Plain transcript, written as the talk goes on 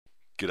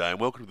G'day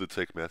and welcome to the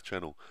Tech Math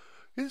channel.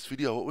 In this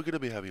video what we're going to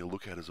be having a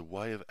look at is a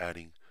way of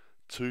adding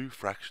two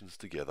fractions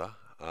together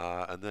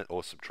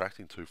or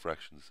subtracting two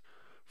fractions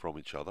from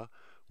each other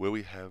where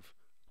we have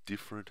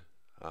different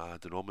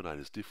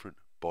denominators, different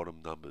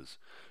bottom numbers.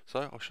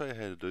 So I'll show you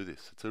how to do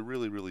this. It's a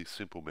really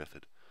simple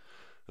method.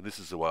 And this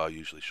is the way I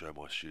usually show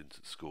my students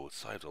at school. It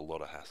saves a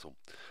lot of hassle.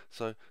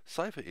 So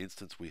say for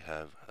instance we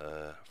have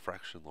a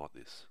fraction like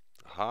this,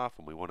 a half,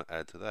 and we want to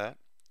add to that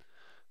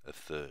a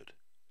third.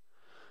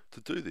 To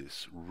do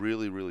this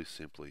really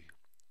simply,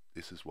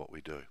 this is what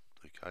we do.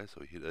 Okay, so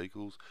we hit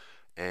equals,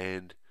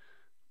 and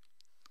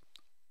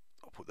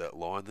I'll put that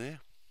line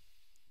there.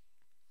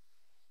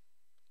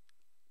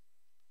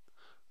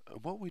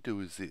 And what we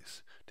do is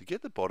this. To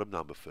get the bottom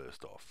number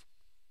first off,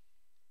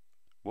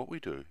 what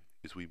we do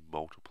is we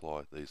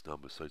multiply these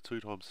numbers. So 2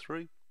 times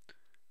 3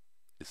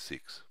 is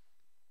 6.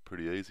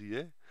 Pretty easy,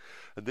 yeah?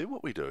 And then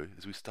what we do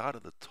is we start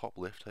at the top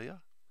left here,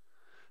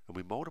 and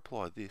we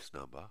multiply this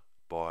number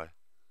by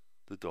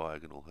the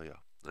diagonal here.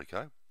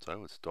 Okay,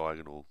 so it's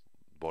diagonal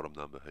bottom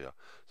number here.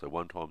 So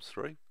 1 times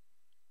 3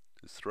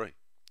 is 3.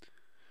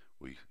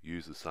 We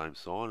use the same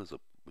sign as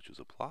which is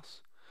a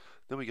plus.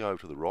 Then we go over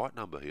to the right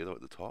number here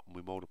at the top, and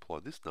we multiply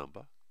this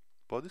number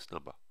by this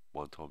number.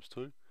 1 times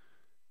 2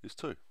 is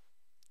 2.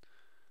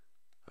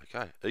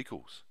 Okay,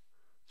 equals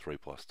 3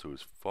 plus 2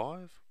 is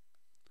 5,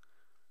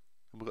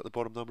 and we've got the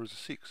bottom number as a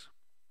 6.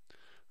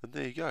 And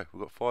there you go,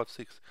 we've got 5,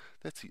 6.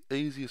 That's the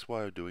easiest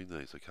way of doing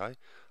these, okay?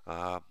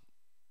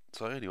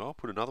 So anyway, I'll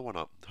put another one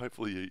up.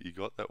 Hopefully you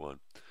got that one.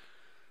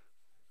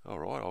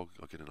 Alright, I'll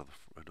get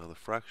another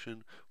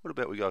fraction. What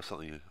about we go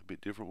something a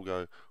bit different?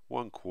 We'll go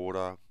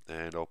 1/4,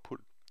 and I'll put,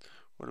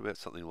 what about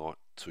something like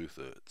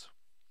 2/3?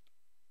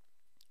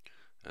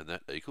 And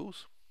that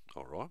equals,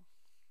 alright,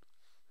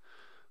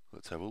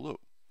 let's have a look.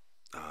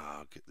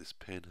 I'll get this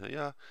pen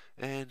here,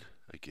 and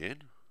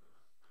again,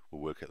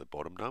 we'll work out the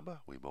bottom number.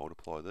 We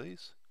multiply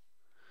these.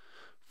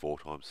 4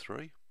 times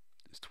 3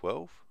 is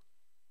 12.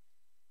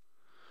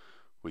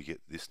 We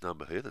get this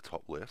number here, the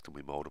top left, and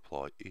we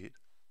multiply it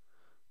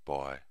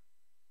by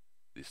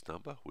this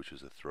number, which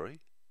is a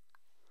 3.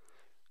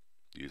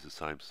 Use the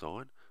same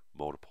sign,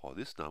 multiply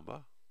this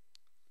number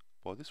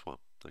by this one,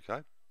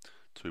 okay?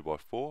 2 by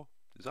 4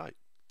 is 8.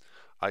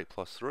 8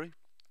 plus 3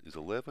 is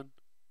 11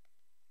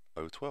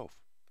 over 12.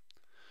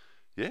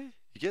 Yeah,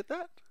 you get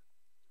that?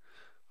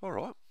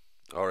 Alright,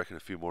 I reckon a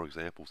few more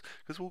examples,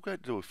 because we'll go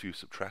do a few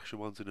subtraction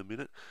ones in a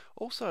minute.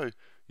 Also,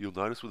 you'll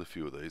notice with a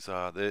few of these,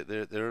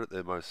 they're at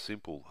their most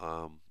simple,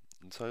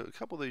 and so a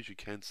couple of these you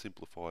can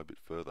simplify a bit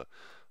further.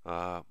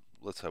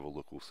 Let's have a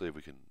look. We'll see if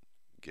we can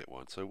get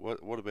one. So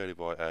what about if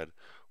I add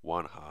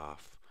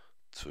 1/2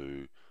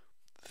 to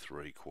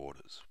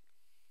 3/4?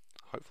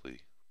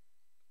 Hopefully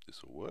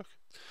this will work.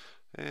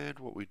 And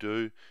what we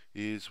do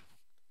is,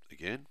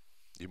 again,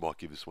 you might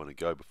give this one a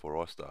go before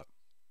I start.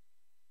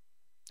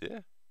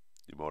 Yeah,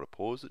 you might have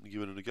paused it and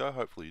given it a go.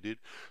 Hopefully you did.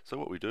 So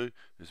what we do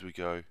is we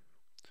go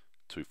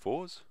 2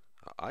 4s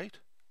are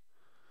 8.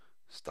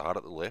 Start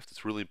at the left.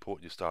 It's really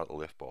important you start at the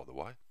left, by the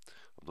way.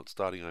 I'm not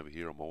starting over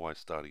here. I'm always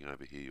starting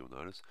over here, you'll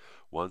notice.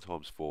 1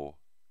 times 4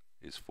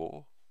 is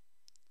 4.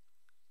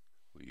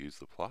 We use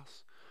the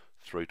plus.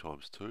 3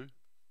 times 2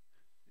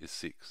 is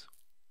 6.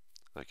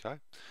 Okay,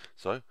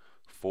 so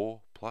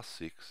 4 plus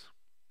 6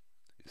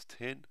 is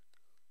 10.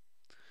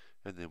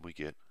 And then we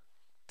get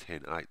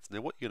 10/8.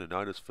 Now what you're going to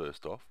notice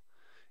first off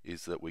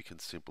is that we can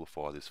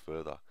simplify this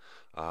further.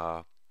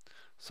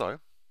 So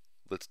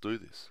let's do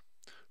this.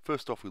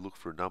 First off, we look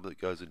for a number that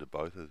goes into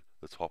both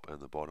the top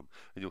and the bottom,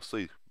 and you'll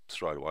see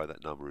straight away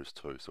that number is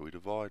 2. So we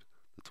divide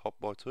the top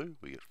by 2,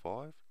 we get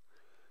 5.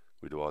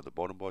 We divide the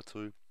bottom by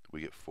 2,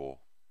 we get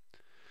 4.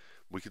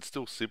 We can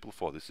still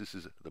simplify this. This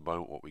is at the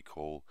moment what we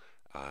call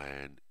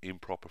an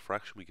improper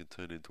fraction. We can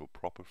turn it into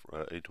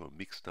into a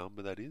mixed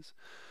number, that is.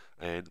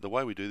 And the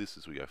way we do this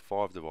is we go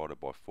 5 divided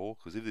by 4,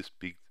 because if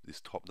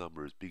this top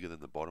number is bigger than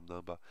the bottom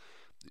number,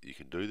 you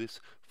can do this.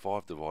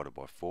 5 divided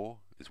by 4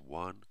 is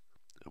 1,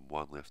 and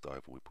 1 left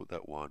over. We put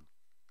that 1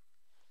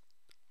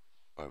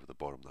 over the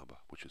bottom number,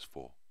 which is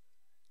 4.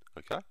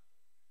 Okay?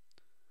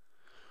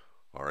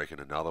 I reckon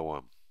another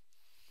one.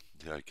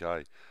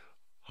 Okay.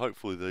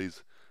 Hopefully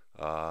these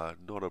are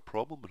not a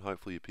problem, and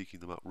hopefully you're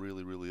picking them up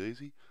really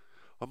easy.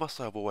 I must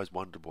say I've always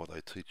wondered why they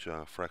teach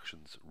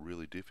fractions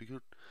really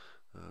difficult.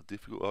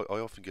 I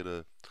often get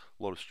a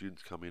lot of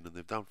students come in and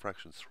they've done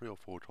fractions 3 or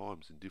 4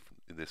 times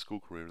in their school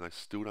career, and they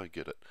still don't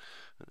get it,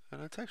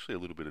 and it's actually a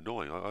little bit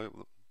annoying.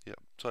 Yeah.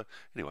 So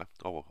anyway,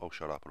 I'll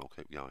shut up and I'll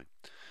keep going.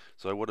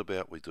 So what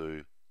about we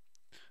do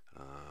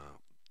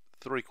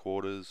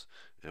 3/4,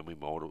 and we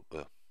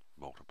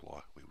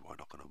multiply. We're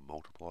not going to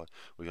multiply.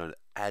 We're going to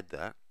add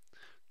that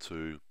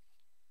to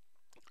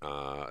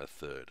a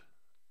third.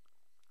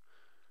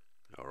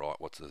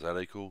 Alright, what does that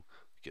equal?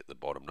 Get the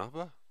bottom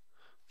number.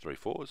 3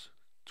 4s,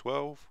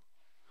 12.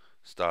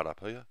 Start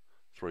up here.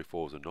 3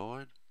 4s are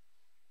 9.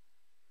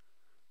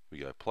 We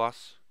go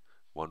plus.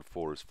 1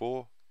 4 is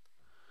 4.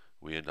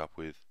 We end up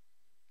with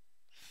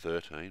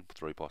 13.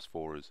 3 plus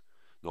 4 is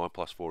 9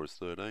 plus 4 is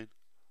 13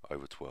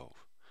 over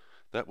 12.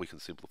 That we can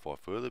simplify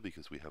further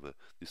because we have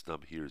this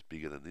number here is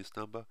bigger than this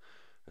number,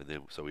 and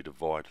then so we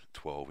divide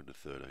 12 into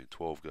 13.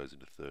 12 goes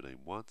into 13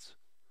 once,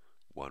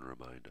 1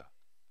 remainder,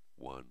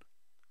 1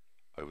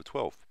 over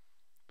 12.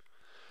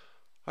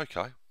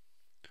 Okay,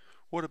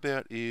 what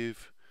about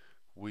if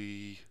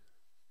we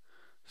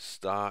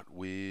start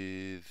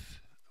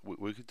with,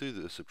 we could do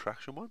the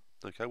subtraction one.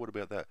 Okay, what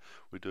about that?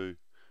 We do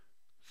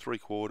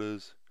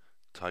 3/4,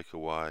 take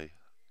away,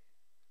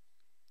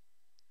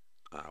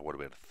 what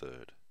about a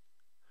third?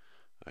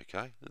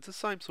 Okay, it's the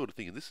same sort of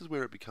thing, and this is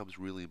where it becomes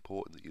really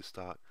important that you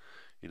start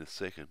in a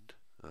second,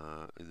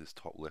 in this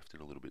top left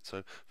in a little bit.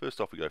 So first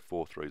off we go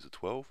 4 3s are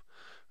 12,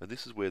 and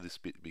this is where this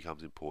bit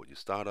becomes important. You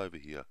start over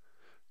here,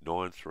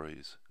 9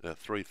 3s,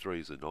 3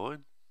 3s are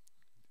 9,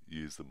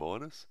 use the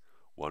minus,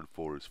 1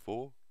 4 is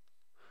 4,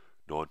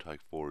 9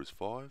 take 4 is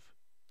 5,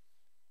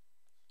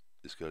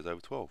 this goes over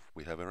 12.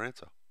 We have our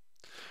answer.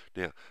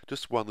 Now,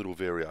 just one little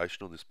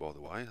variation on this, by the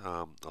way.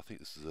 I think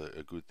this is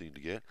a good thing to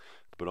get,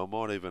 but I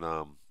might even,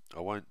 I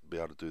won't be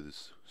able to do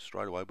this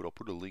straight away, but I'll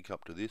put a link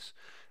up to this,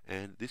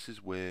 and this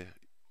is where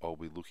I'll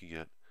be looking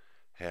at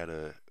how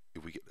to,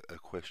 if we get a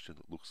question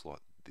that looks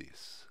like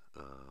this.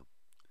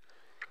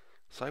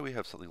 Say we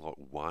have something like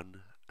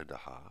 1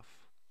 1/2,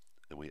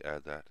 and we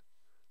add that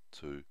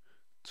to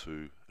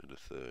 2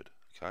 1/3,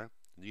 okay?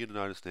 And you're going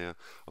to notice now,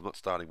 I'm not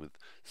starting with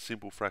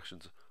simple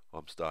fractions,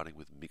 I'm starting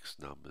with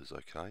mixed numbers,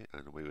 okay?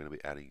 And we're going to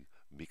be adding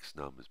mixed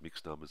numbers.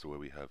 Mixed numbers are where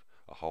we have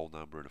a whole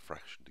number and a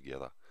fraction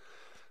together.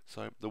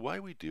 So the way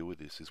we deal with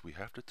this is we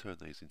have to turn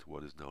these into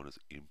what is known as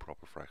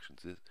improper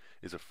fractions. This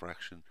is a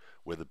fraction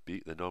where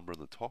the number on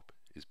the top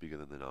is bigger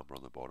than the number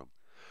on the bottom.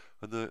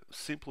 And the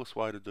simplest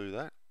way to do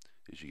that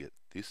is you get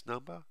this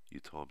number, you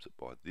times it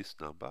by this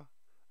number,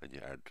 and you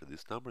add it to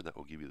this number, and that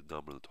will give you the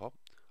number on the top.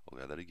 I'll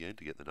go that again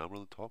to get the number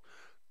on the top.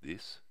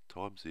 This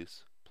times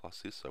this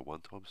plus this, so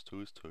 1 times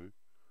 2 is 2.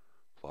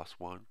 Plus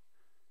 1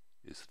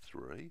 is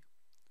 3.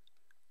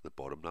 The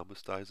bottom number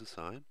stays the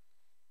same.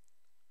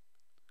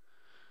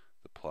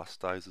 The plus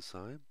stays the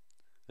same.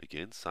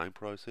 Again, same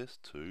process.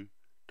 2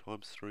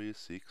 times 3 is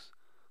 6.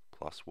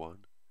 Plus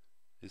 1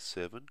 is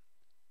 7.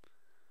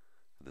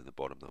 And then the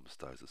bottom number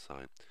stays the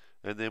same.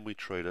 And then we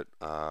treat it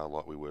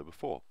like we were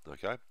before.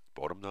 Okay,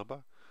 bottom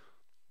number.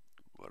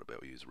 What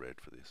about we use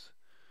red for this?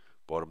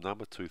 Bottom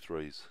number, 2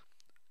 3s,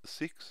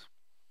 6.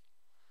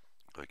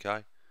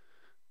 Okay,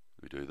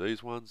 we do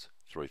these ones,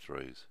 3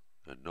 3s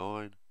and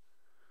 9.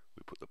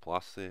 We put the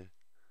plus there,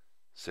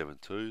 7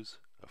 2s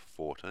are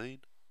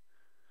 14.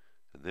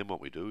 And then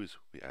what we do is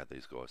we add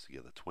these guys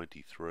together,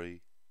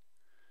 23,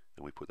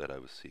 and we put that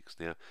over 6.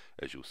 Now,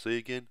 as you'll see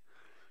again,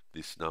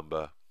 this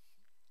number,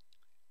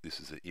 this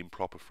is an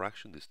improper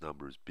fraction. This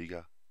number is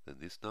bigger than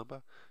this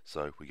number.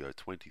 So we go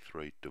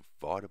 23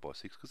 divided by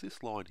 6, because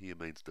this line here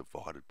means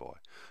divided by.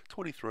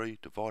 23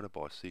 divided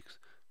by 6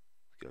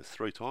 goes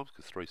 3 times,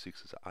 because 3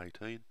 6s are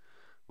 18.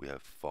 We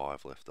have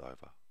 5 left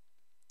over.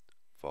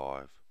 5,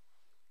 and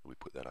we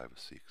put that over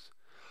 6.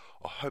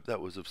 I hope that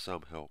was of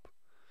some help.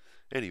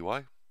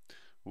 Anyway,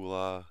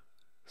 we'll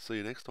see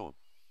you next time.